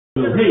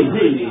Hey,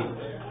 hey.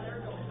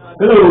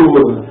 Hello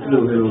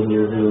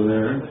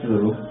there.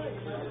 Hello.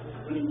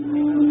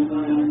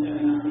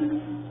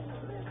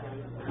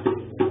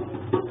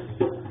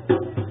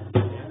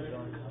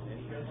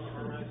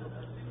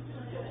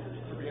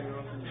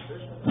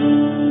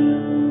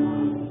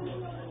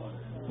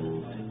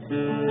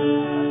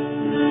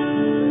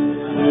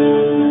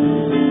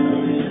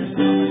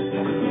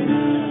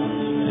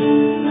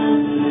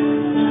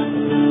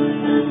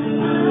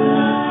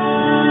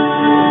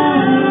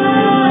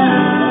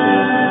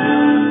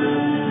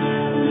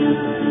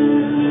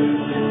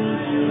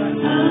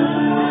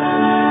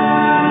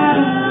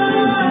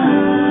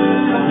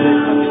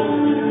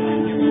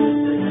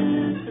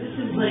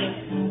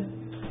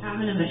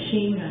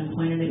 Machine gun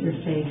pointed at your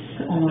face,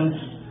 almost.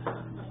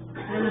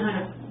 I don't know how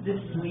to, this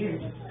is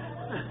weird.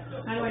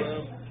 How do I,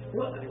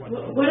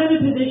 what other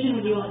position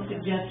would you all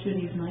suggest for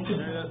these mics?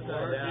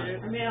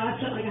 I mean, I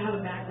felt like I have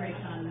a back brace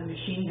on, the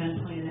machine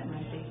gun pointed at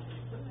my face.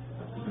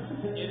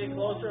 Get it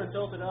closer and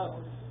tilt it up.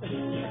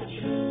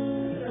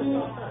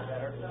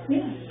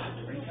 Yeah.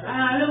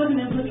 That wasn't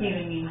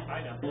implicating me.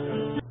 I know.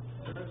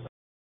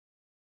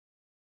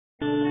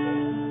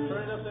 Turn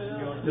it upside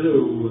down.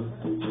 Hello.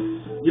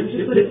 Yep,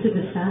 Just put it to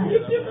the side.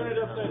 Turn it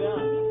upside down.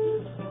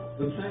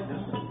 Upside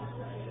down.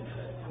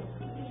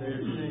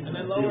 And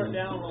then lower it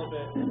down a little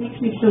bit. That makes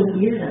me feel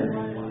weirder.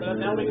 But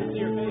now we can see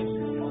your face.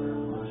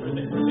 Or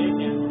they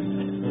can't.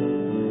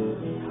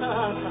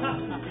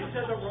 You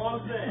said the wrong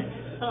thing.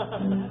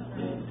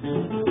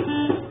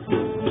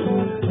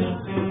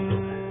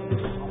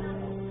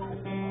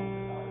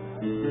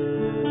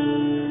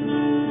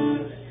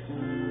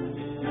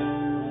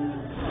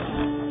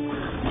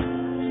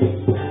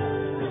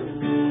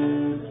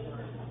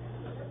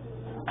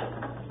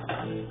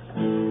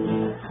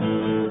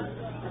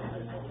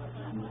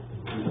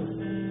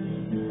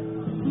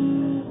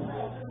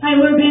 Hi,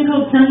 we're a band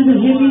called Sons of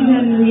Hippies,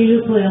 and we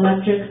usually play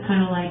electric,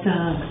 kind of like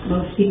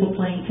most people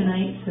playing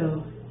tonight,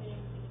 so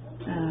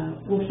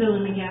we'll fill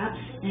in the gaps.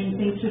 And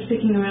thanks for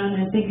sticking around,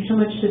 and thank you so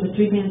much to the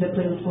three bands that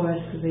played before us,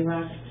 because they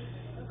rocked,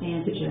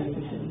 and to Jerry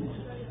for sitting with us.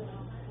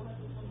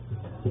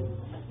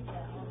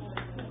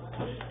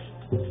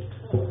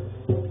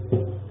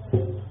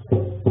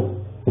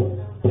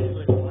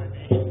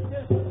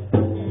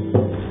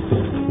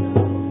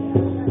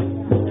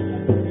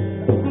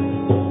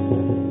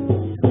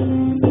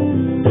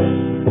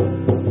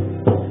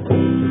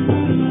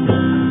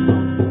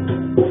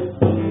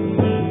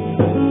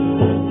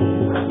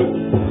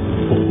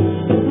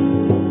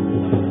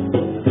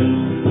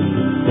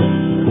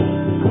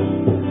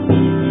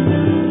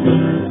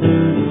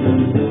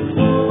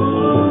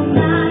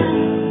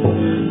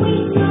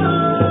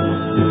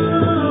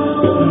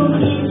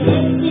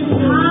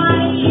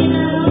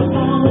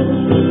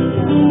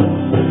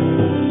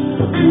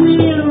 And